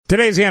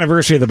Today's the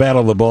anniversary of the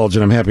Battle of the Bulge,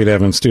 and I'm happy to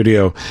have in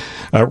studio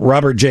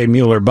Robert J.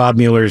 Mueller. Bob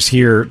Mueller is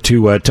here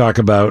to talk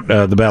about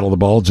the Battle of the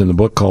Bulge in the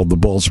book called The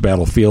Bulge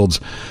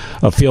Battlefields,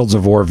 a Fields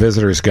of War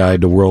Visitor's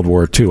Guide to World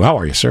War II. How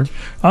are you, sir?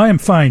 I am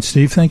fine,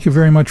 Steve. Thank you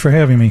very much for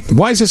having me.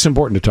 Why is this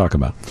important to talk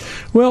about?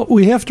 Well,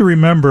 we have to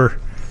remember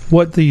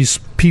what these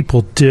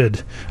people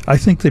did. I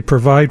think they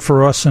provide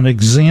for us an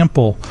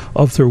example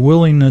of their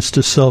willingness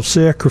to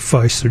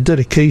self-sacrifice, their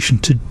dedication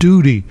to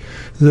duty.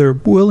 They're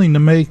willing to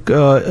make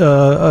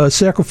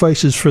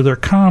sacrifices for their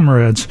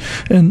comrades.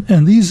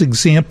 And these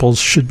examples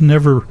should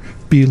never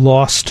be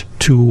lost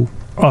to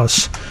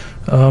us.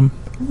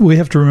 We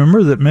have to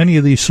remember that many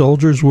of these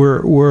soldiers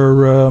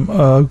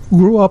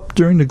grew up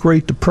during the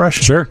Great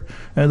Depression. Sure.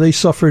 They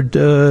suffered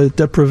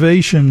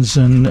deprivations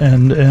and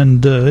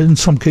in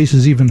some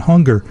cases even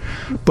hunger,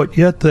 but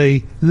yet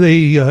they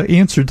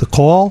answered the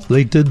call.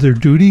 They did their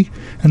duty,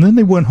 and then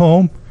they went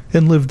home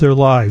and lived their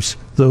lives.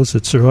 Those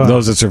that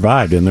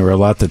survived. And there were a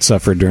lot that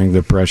suffered during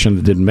the Depression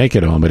that didn't make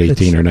it home at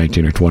 18 or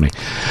 19 or 20.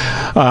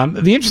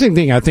 The interesting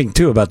thing, I think,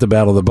 too, about the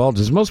Battle of the Bulge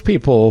is most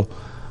people,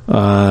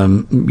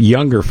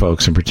 younger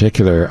folks in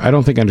particular, I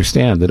don't think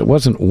understand that it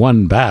wasn't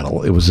one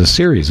battle. It was a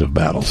series of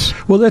battles.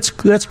 Well, that's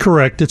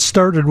correct. It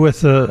started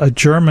with a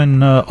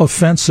German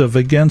offensive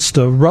against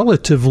a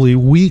relatively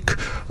weak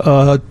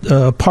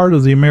part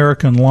of the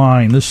American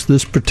line.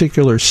 This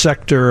particular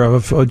sector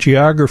of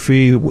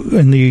geography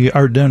in the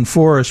Ardennes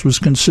forest was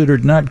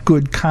considered not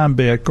good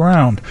combat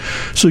ground.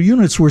 So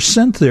units were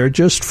sent there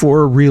just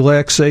for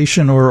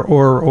relaxation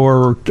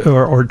or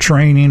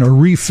training or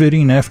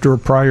refitting after a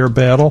prior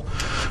battle.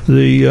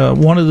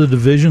 One of the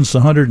divisions, the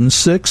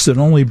 106th, had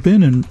only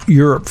been in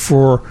Europe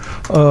for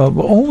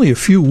only a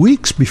few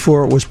weeks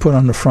before it was put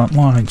on the front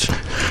lines.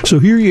 So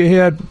here you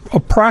had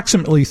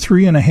approximately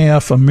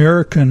 3.5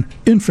 American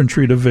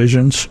infantry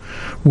divisions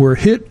were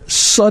hit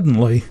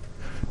suddenly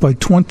by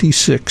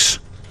 26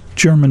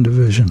 German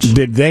divisions.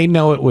 Did they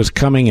know it was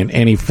coming in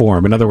any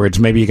form? In other words,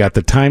 maybe you got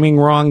the timing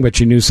wrong,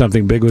 but you knew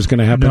something big was going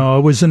to happen? No,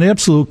 it was an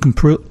absolute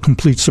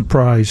complete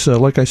surprise.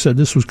 Like I said,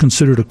 this was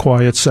considered a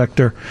quiet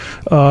sector.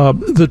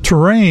 The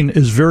terrain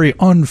is very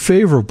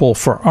unfavorable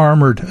for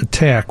armored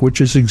attack, which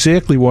is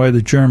exactly why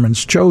the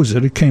Germans chose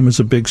it. It came as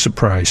a big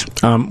surprise.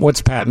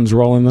 What's Patton's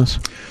role in this?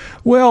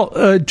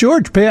 Well,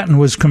 George Patton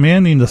was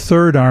commanding the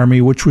Third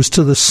Army, which was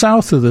to the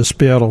south of this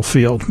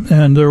battlefield.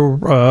 And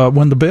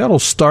when the battle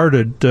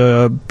started,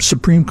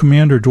 Supreme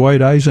Commander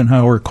Dwight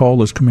Eisenhower called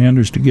his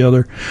commanders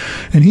together,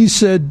 and he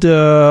said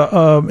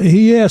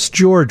he asked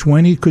George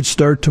when he could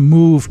start to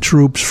move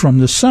troops from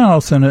the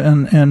south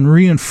and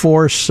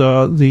reinforce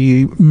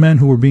the men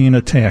who were being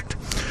attacked.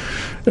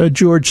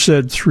 George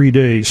said 3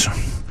 days.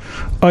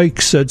 Ike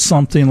said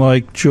something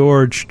like,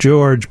 George,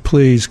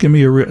 please, give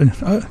me a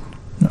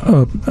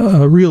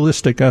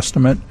realistic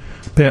estimate.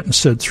 Patton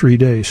said 3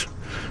 days.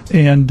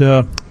 And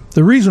the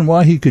reason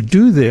why he could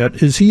do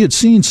that is he had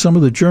seen some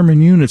of the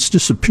German units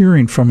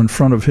disappearing from in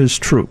front of his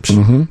troops.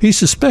 Mm-hmm. He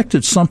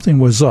suspected something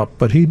was up,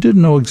 but he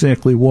didn't know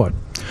exactly what.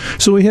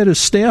 So he had his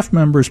staff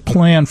members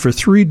plan for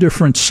 3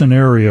 different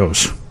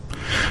scenarios.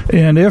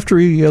 And after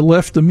he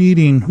left the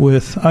meeting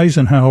with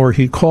Eisenhower,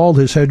 he called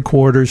his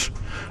headquarters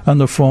on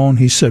the phone.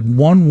 He said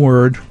one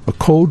word, a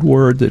code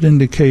word that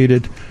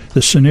indicated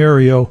the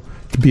scenario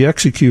to be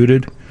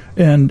executed,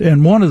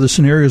 and one of the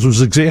scenarios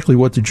was exactly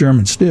what the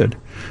Germans did.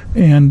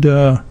 And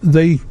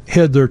they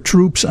had their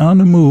troops on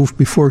the move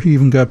before he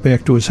even got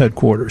back to his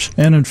headquarters.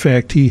 And, in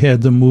fact, he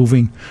had them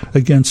moving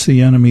against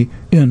the enemy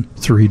in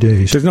 3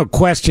 days. There's no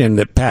question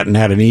that Patton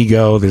had an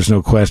ego. There's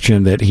no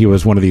question that he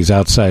was one of these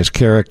outsized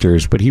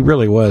characters. But he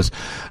really was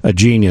a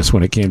genius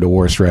when it came to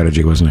war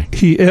strategy, wasn't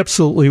he? He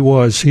absolutely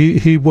was.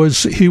 He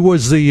was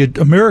the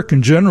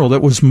American general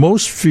that was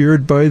most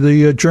feared by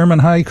the German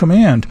high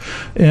command.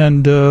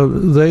 And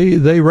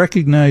they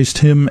recognized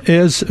him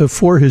as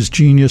for his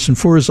genius and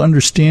for his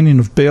understanding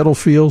of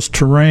battlefields,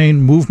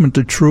 terrain, movement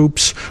of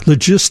troops,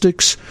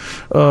 logistics.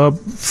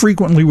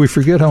 Frequently we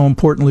forget how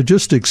important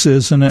logistics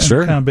is in a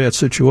combat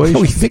situation.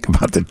 We think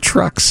about the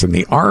trucks and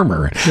the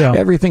armor,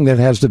 everything that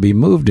has to be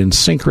moved in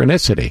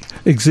synchronicity.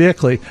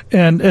 Exactly.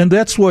 And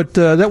that's what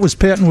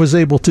Patton was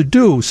able to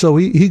do. So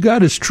he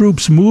got his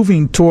troops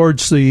moving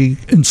towards the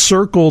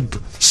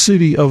encircled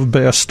city of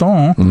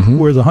Bastogne, mm-hmm.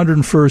 where the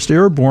 101st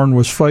Airborne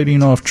was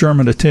fighting off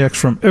German attacks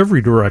from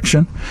every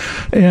direction.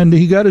 And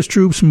he got his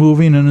troops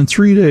moving, and in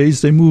 3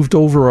 days they moved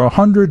over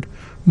 100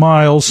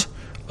 miles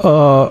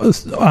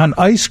on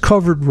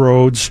ice-covered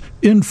roads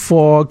in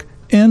fog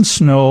and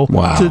snow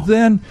to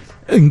then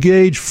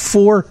engage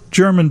 4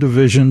 German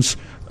divisions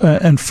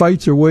and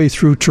fight their way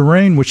through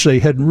terrain which they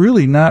had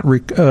really not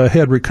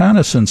had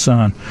reconnaissance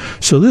on.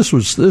 So this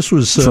was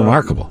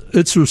remarkable.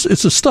 It's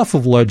a stuff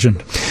of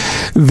legend.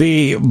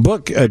 The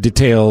book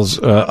details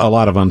a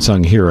lot of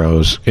unsung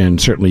heroes,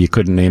 and certainly you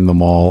couldn't name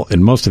them all.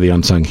 And most of the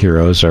unsung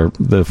heroes are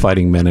the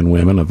fighting men and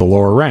women of the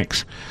lower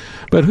ranks.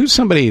 But who's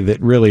somebody that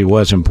really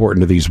was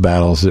important to these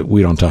battles that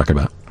we don't talk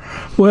about?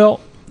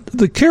 Well,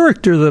 the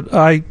character that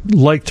I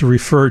like to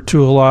refer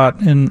to a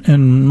lot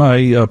in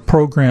my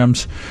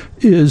programs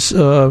is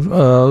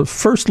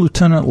First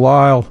Lieutenant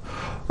Lyle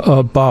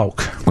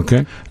Bouck.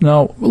 Okay.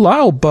 Now,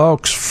 Lyle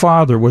Bouck's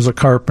father was a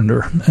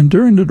carpenter, and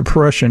during the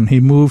Depression, he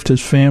moved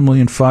his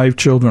family and 5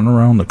 children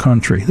around the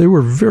country. They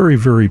were very,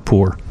 very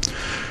poor.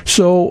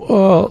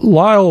 So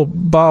Lyle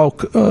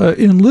Bouck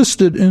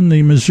enlisted in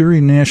the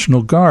Missouri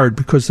National Guard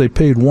because they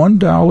paid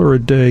 $1 a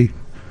day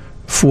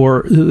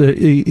for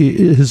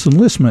his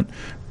enlistment.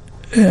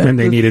 And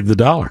they needed the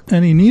dollar.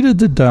 And he needed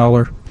the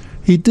dollar.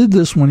 He did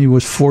this when he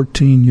was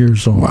 14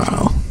 years old.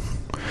 Wow.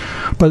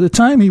 By the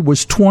time he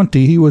was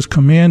 20, he was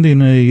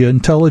commanding a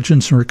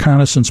intelligence and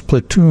reconnaissance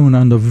platoon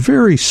on the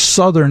very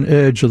southern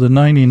edge of the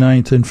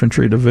 99th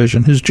Infantry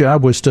Division. His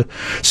job was to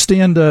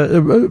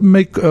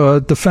make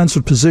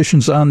defensive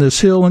positions on this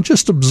hill and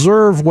just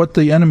observe what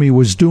the enemy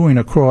was doing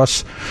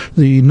across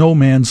the no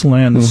man's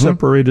land that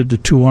separated the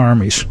two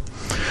armies.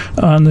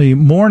 On the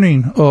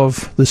morning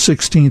of the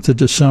 16th of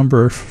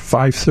December,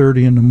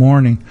 5:30 in the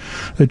morning,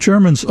 the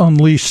Germans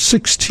unleashed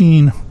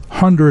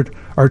 1,600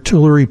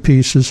 artillery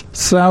pieces,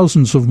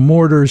 thousands of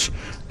mortars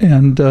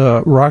and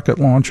rocket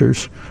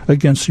launchers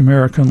against the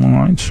American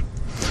lines.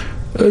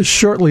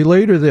 Shortly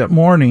later that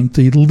morning,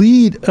 the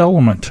lead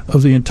element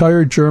of the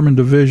entire German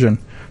division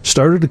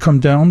started to come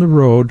down the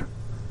road,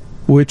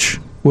 which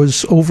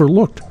was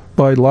overlooked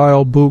by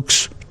Lyle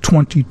Bouck's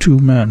 22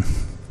 men.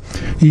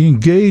 He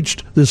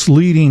engaged this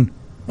leading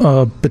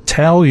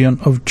battalion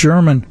of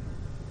German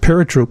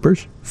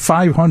paratroopers,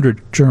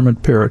 500 German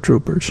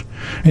paratroopers,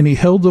 and he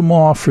held them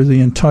off for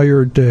the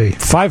entire day.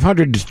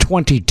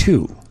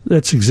 522.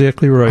 That's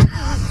exactly right.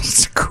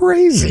 It's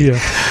crazy. Yeah.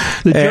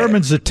 The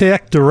Germans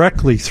attacked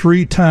directly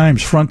 3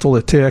 times, frontal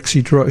attacks.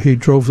 He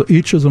drove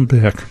each of them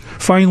back.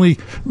 Finally,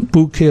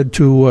 Bouck had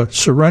to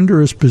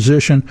surrender his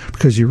position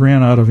because he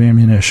ran out of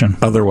ammunition.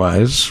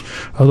 Otherwise,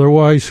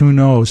 who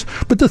knows?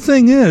 But the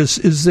thing is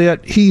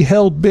that he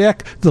held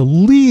back the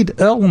lead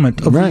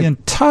element of the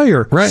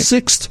entire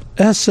 6th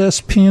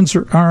SS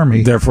Panzer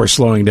Army. Therefore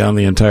slowing down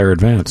the entire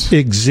advance.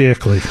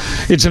 Exactly.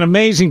 It's an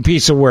amazing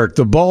piece of work.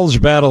 The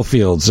Bulge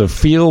Battlefields, a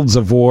Fields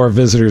of War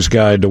Visitor's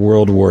Guide to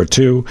World War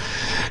II.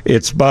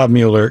 It's Bob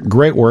Mueller.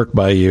 Great work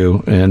by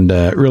you, and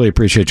really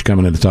appreciate you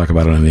coming in to talk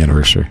about it on the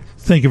anniversary.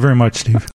 Thank you very much, Steve.